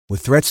With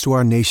threats to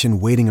our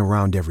nation waiting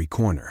around every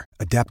corner,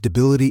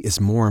 adaptability is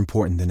more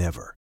important than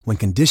ever. When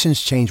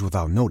conditions change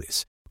without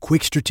notice,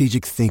 quick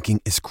strategic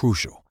thinking is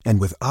crucial.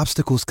 And with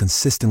obstacles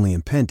consistently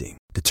impending,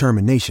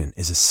 determination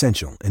is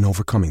essential in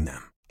overcoming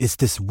them. It's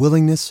this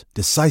willingness,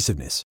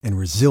 decisiveness, and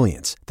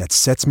resilience that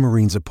sets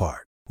Marines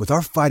apart. With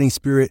our fighting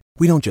spirit,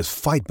 we don't just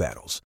fight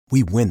battles,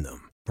 we win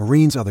them.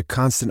 Marines are the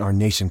constant our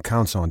nation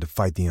counts on to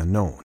fight the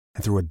unknown.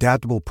 And through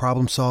adaptable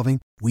problem solving,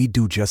 we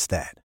do just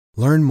that.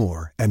 Learn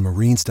more at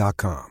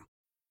marines.com.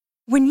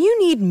 When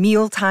you need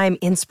mealtime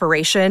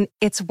inspiration,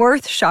 it's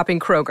worth shopping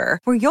Kroger,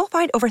 where you'll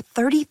find over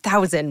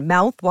 30,000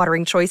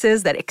 mouth-watering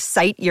choices that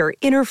excite your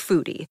inner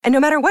foodie. And no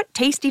matter what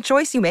tasty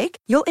choice you make,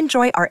 you'll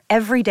enjoy our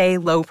everyday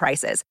low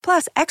prices,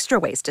 plus extra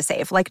ways to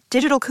save, like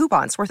digital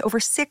coupons worth over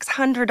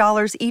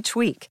 $600 each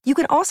week. You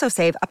can also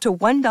save up to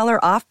 $1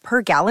 off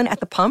per gallon at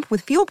the pump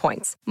with fuel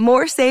points.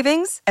 More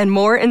savings and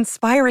more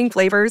inspiring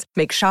flavors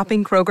make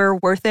shopping Kroger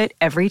worth it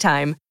every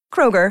time.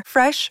 Kroger,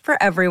 fresh for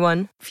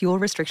everyone. Fuel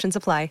restrictions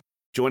apply.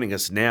 Joining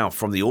us now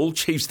from the All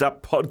Chiefs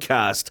Up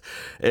podcast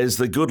is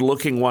the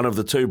good-looking one of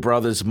the two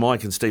brothers,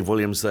 Mike and Steve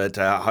Williams, that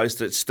host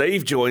it.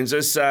 Steve joins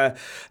us.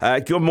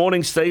 Good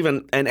morning, Steve.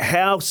 And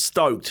how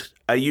stoked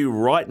are you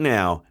right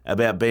now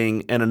about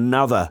being in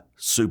another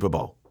Super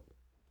Bowl?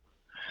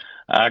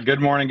 Good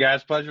morning,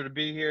 guys. Pleasure to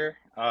be here.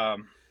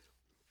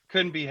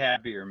 Couldn't be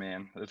happier,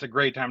 man. It's a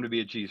great time to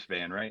be a Chiefs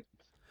fan, right?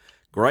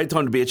 Great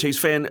time to be a Chiefs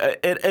fan.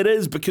 It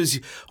is because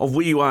of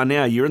where you are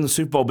now. You're in the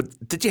Super Bowl.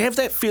 But did you have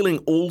that feeling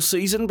all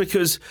season?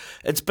 Because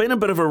it's been a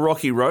bit of a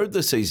rocky road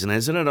this season,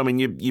 hasn't it? I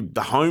mean,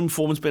 the home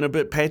form's been a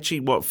bit patchy.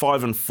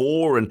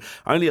 5-4 and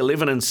only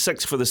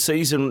 11-6 for the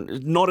season.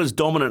 Not as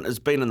dominant as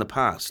been in the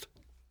past.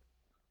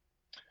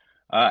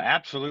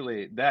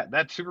 Absolutely.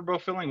 That Super Bowl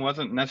feeling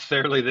wasn't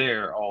necessarily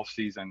there all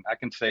season. I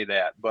can say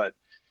that. But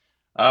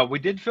we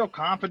did feel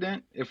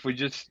confident if we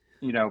just,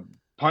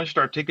 punched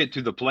our ticket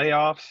to the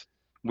playoffs.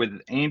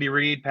 With Andy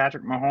Reid,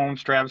 Patrick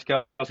Mahomes, Travis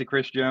Kelce,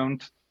 Chris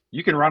Jones,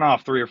 you can run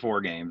off 3 or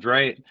 4 games,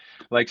 right?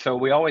 So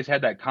we always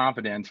had that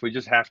confidence. We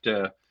just have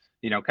to,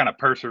 kind of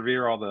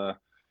persevere all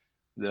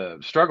the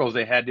struggles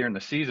they had during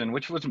the season,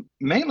 which was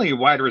mainly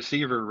wide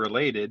receiver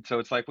related. So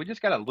it's like we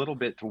just got a little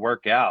bit to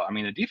work out. I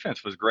mean, the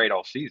defense was great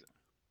all season.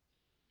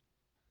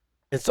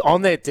 It's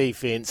on that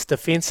defense.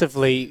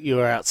 Defensively, you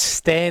were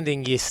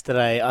outstanding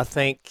yesterday. I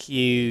think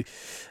you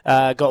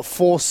got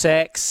 4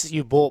 sacks.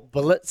 You brought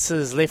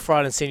blitzes left,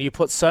 right, and centre. You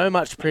put so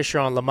much pressure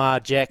on Lamar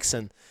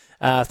Jackson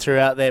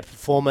throughout that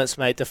performance,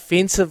 mate.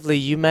 Defensively,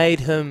 you may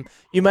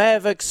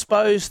have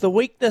exposed the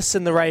weakness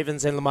in the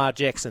Ravens and Lamar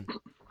Jackson.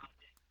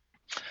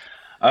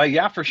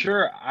 Yeah, for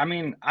sure. I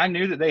mean, I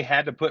knew that they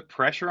had to put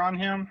pressure on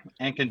him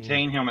and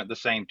contain him at the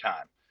same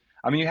time.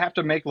 I mean, you have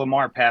to make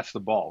Lamar pass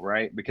the ball,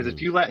 right? Because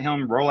if you let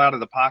him roll out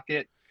of the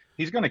pocket,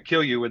 he's going to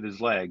kill you with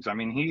his legs. I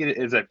mean, he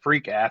is a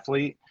freak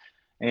athlete,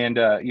 and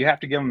you have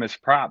to give him his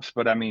props.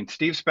 But, I mean,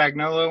 Steve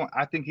Spagnuolo,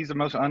 I think he's the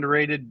most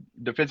underrated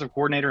defensive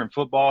coordinator in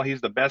football. He's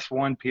the best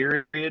one,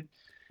 period.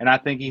 And I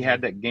think he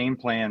had that game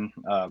plan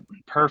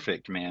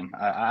perfect, man.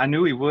 I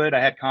knew he would. I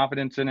had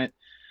confidence in it.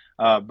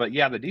 But,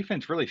 yeah, the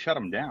defense really shut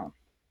him down.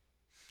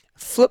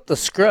 Flip the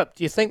script.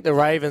 You think the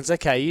Ravens,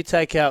 okay, you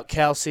take out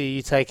Kelce,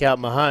 you take out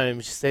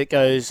Mahomes, that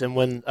goes and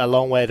win a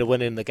long way to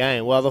winning the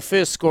game. Well, the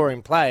first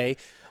scoring play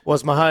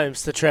was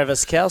Mahomes to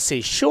Travis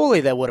Kelce.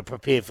 Surely they would have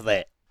prepared for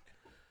that.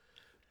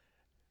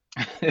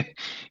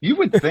 You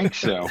would think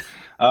so.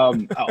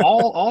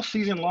 All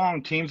season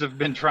long, teams have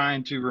been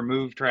trying to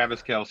remove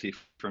Travis Kelce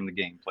from the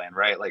game plan,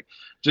 right? Like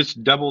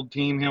just double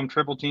team him,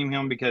 triple team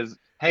him because,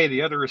 hey,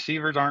 the other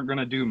receivers aren't going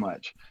to do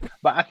much.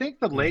 But I think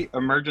the late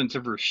emergence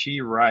of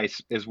Rashee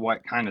Rice is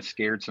what kind of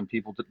scared some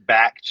people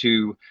back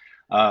to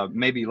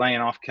maybe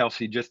laying off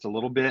Kelce just a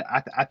little bit.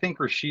 I think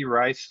Rashee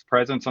Rice's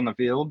presence on the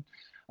field,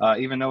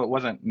 even though it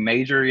wasn't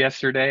major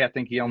yesterday, I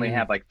think he only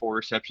had like 4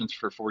 receptions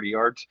for 40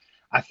 yards.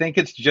 I think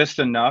it's just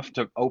enough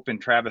to open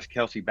Travis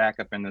Kelce back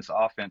up in this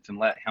offense and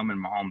let him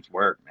and Mahomes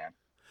work, man.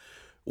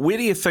 Where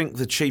do you think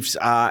the Chiefs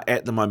are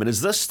at the moment?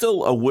 Is this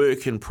still a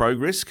work in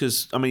progress?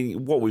 Because, I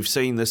mean, what we've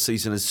seen this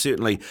season is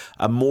certainly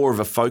more of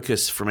a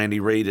focus from Andy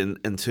Reid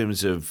in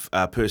terms of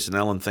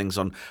personnel and things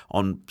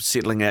on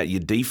settling out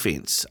your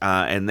defense,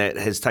 and that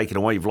has taken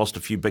away. You've lost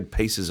a few big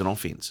pieces in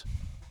offense.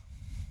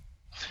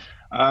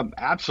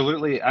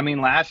 Absolutely. I mean,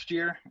 last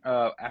year,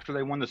 after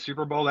they won the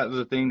Super Bowl, that was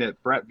the thing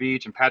that Brett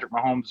Veach and Patrick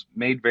Mahomes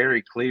made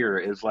very clear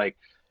is like,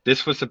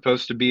 this was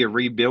supposed to be a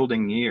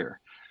rebuilding year.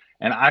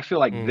 And I feel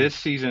like this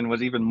season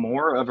was even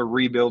more of a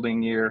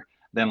rebuilding year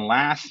than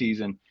last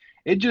season.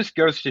 It just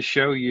goes to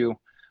show you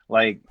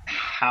like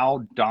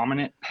how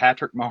dominant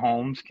Patrick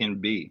Mahomes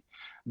can be,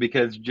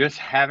 because just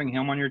having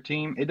him on your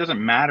team, it doesn't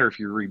matter if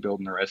you're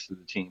rebuilding the rest of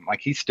the team.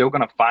 Like he's still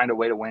going to find a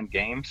way to win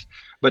games.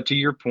 But to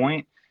your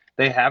point,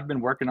 they have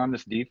been working on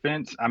this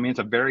defense. I mean, it's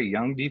a very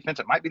young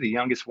defense. It might be the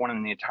youngest one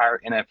in the entire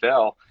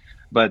NFL,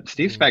 but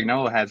Steve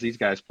Spagnuolo has these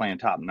guys playing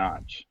top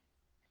notch.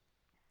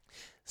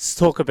 Let's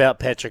talk about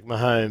Patrick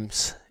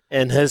Mahomes.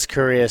 in his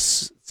career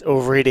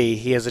already.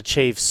 He has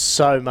achieved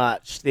so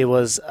much. There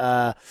was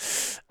a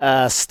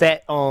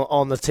stat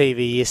on the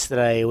TV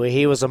yesterday where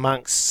he was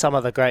amongst some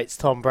of the greats,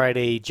 Tom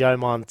Brady, Joe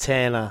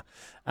Montana,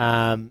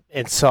 and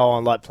so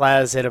on, like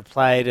players that have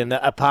played and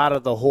are part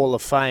of the Hall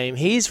of Fame.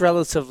 He's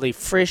relatively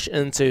fresh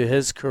into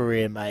his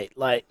career, mate.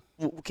 Like,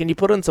 can you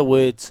put into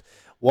words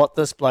what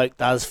this bloke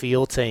does for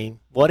your team,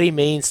 what he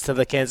means to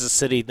the Kansas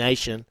City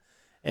nation,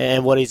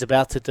 and what he's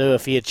about to do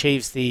if he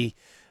achieves the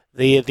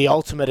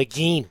ultimate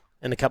again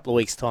in a couple of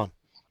weeks' time?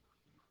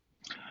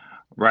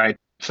 Right.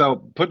 So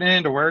putting it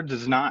into words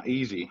is not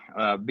easy.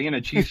 Being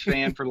a Chiefs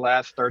fan for the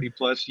last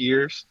 30-plus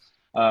years,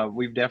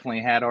 we've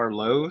definitely had our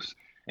lows.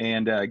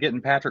 And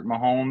getting Patrick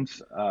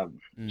Mahomes,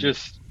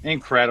 just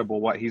incredible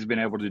what he's been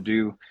able to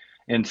do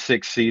in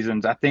 6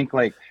 seasons. I think,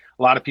 like,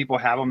 a lot of people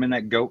have him in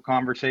that GOAT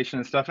conversation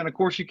and stuff. And, of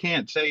course, you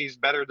can't say he's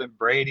better than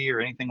Brady or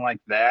anything like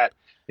that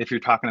if you're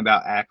talking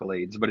about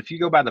accolades. But if you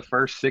go by the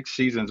first 6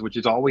 seasons, which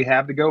is all we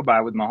have to go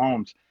by with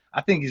Mahomes,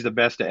 I think he's the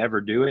best to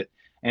ever do it.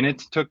 And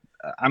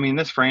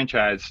this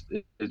franchise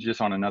is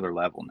just on another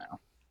level now.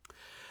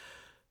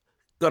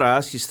 Got to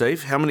ask you,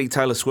 Steve, how many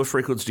Taylor Swift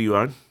records do you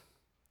own?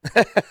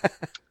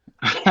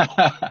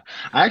 I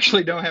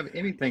actually don't have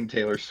anything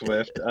Taylor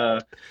Swift.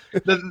 I'll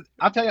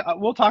tell you,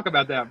 we'll talk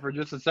about that for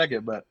just a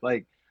second. But,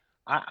 like,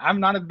 I'm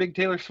not a big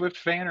Taylor Swift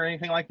fan or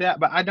anything like that,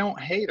 but I don't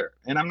hate her.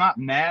 And I'm not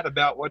mad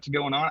about what's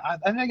going on.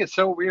 I think it's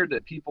so weird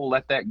that people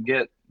let that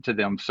get to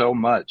them so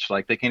much,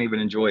 like they can't even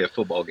enjoy a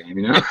football game,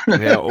 you know?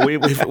 Yeah,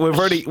 we've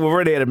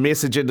already had a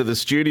message into the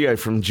studio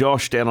from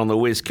Josh down on the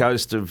west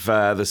coast of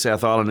the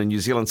South Island in New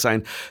Zealand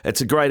saying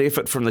it's a great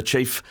effort from the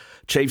Chiefs.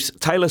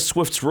 Taylor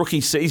Swift's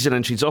rookie season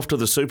and she's off to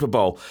the Super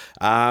Bowl.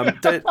 As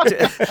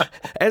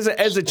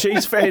a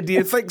Chiefs fan, do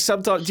you think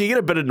sometimes, do you get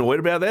a bit annoyed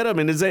about that? I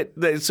mean, does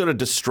that sort of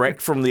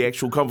distract from the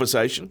actual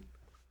conversation?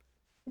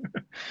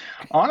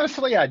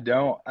 Honestly, I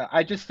don't.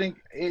 I just think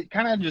it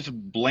kind of just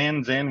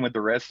blends in with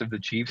the rest of the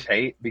Chiefs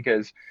hate,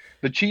 because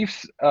the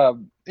Chiefs, of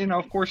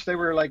course, they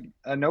were like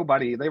a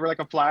nobody. They were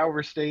like a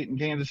flyover state in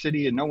Kansas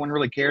City, and no one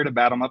really cared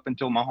about them up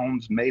until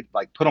Mahomes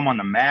put them on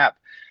the map.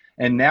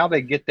 And now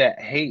they get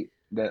that hate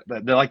that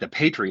they're like the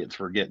Patriots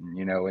were getting,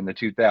 in the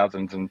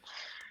 2000s. And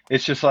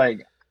it's just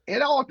like,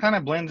 it all kind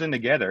of blends in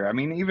together. I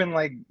mean, even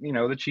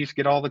the Chiefs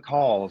get all the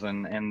calls,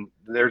 and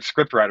there's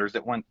script writers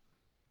that want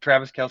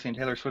Travis Kelce and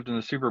Taylor Swift in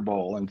the Super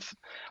Bowl, and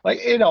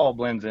it all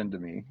blends into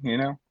me,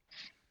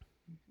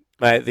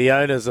 Mate, the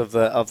owners of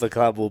the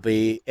club will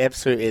be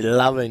absolutely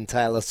loving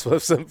Taylor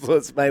Swift's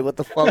influence, mate, with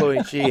the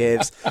following she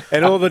has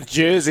and all the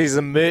jerseys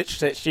and merch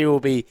that she will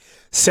be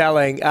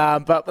selling.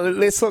 But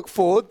let's look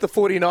forward. The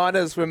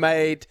 49ers were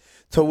made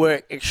to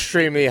work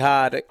extremely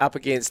hard up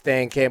against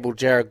Dan Campbell,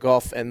 Jared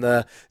Goff, and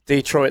the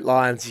Detroit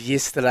Lions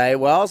yesterday.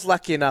 Well, I was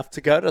lucky enough to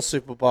go to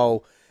Super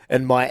Bowl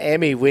in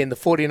Miami when the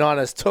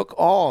 49ers took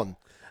on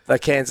the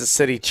Kansas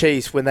City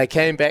Chiefs when they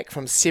came back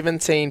from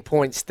 17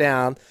 points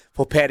down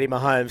for Patty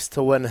Mahomes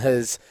to win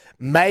his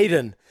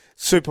maiden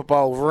Super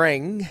Bowl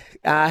ring.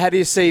 How do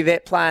you see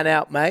that playing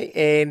out, mate?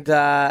 And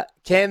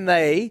can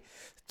they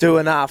do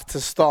enough to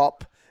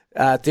stop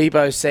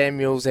Deebo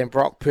Samuels and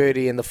Brock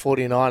Purdy and the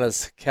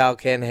 49ers, Kyle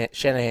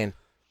Shanahan?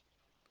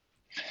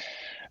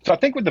 So I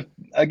think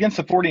against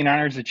the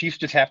 49ers, the Chiefs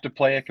just have to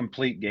play a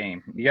complete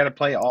game. You got to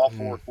play all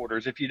 4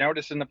 quarters. If you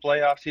notice in the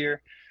playoffs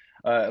here,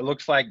 it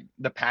looks like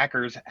the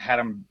Packers had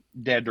them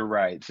dead to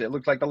rights. It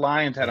looks like the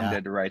Lions had them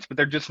dead to rights, but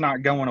they're just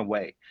not going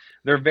away.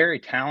 They're a very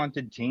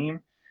talented team,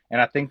 and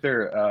I think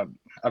they're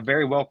a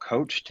very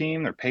well-coached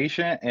team. They're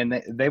patient,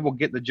 and they will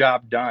get the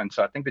job done.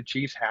 So I think the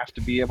Chiefs have to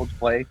be able to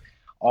play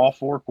all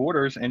 4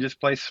 quarters and just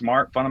play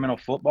smart, fundamental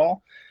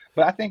football.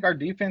 But I think our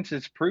defense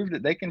has proved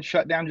that they can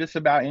shut down just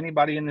about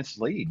anybody in this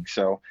league.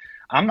 So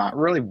I'm not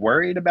really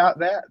worried about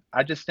that.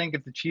 I just think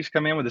if the Chiefs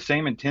come in with the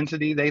same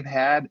intensity they've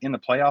had in the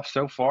playoffs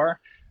so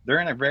far, they're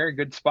in a very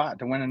good spot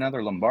to win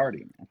another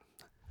Lombardi.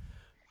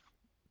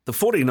 The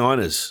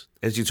 49ers,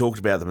 as you talked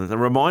about them, they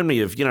remind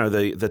me of,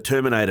 the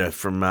Terminator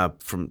from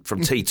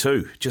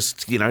T2.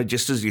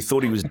 Just as you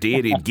thought he was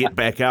dead, he'd get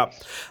back up.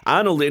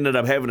 Arnold ended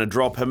up having to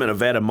drop him in a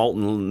vat of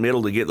molten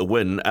metal to get the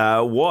win.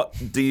 What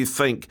do you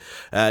think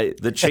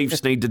the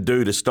Chiefs need to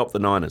do to stop the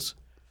Niners?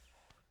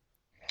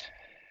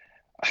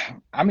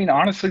 I mean,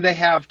 honestly, they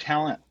have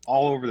talent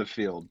all over the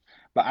field.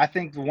 But I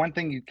think the one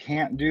thing you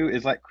can't do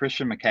is let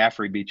Christian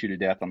McCaffrey beat you to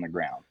death on the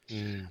ground.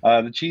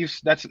 The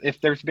Chiefs,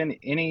 if there's been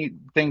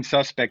anything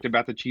suspect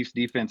about the Chiefs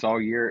defense all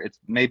year, it's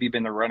maybe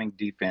been the running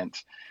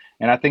defense.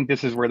 And I think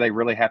this is where they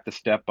really have to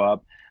step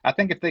up. I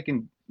think if they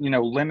can,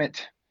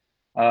 limit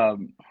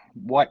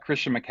what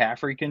Christian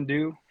McCaffrey can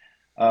do,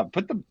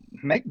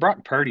 make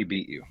Brock Purdy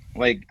beat you.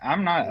 Like,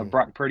 I'm not a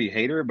Brock Purdy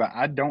hater, but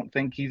I don't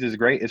think he's as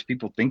great as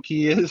people think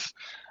he is.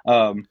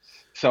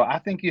 So I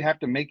think you have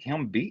to make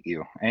him beat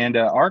you. And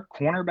our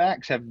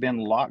cornerbacks have been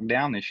locked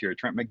down this year.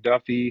 Trent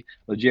McDuffie,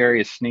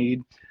 L'Jarius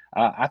Sneed.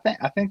 I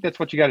think that's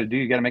what you got to do.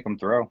 You got to make them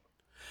throw.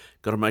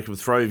 Got to make them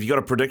throw. Have you got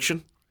a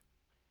prediction?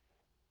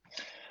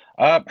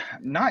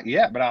 Not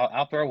yet, but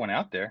I'll throw one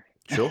out there.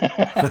 Sure.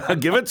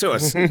 Give it to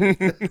us.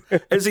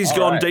 Izzy's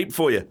gone deep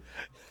for you.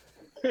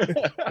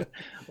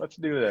 Let's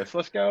do this.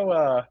 Let's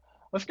go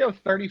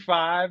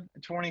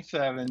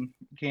 35-27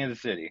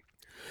 Kansas City.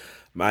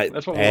 Mate,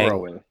 that's what we'll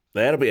roll with.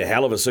 That'll be a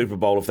hell of a Super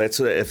Bowl if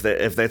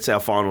that's our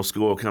final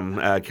score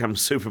come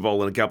Super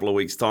Bowl in a couple of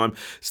weeks' time.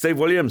 Steve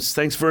Williams,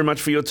 thanks very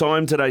much for your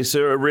time today,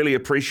 sir. I really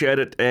appreciate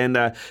it,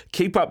 and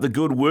keep up the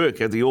good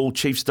work at the All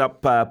Chiefs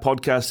Up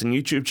podcast and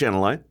YouTube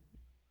channel, eh?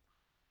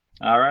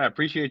 All right, I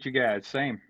appreciate you guys. Same.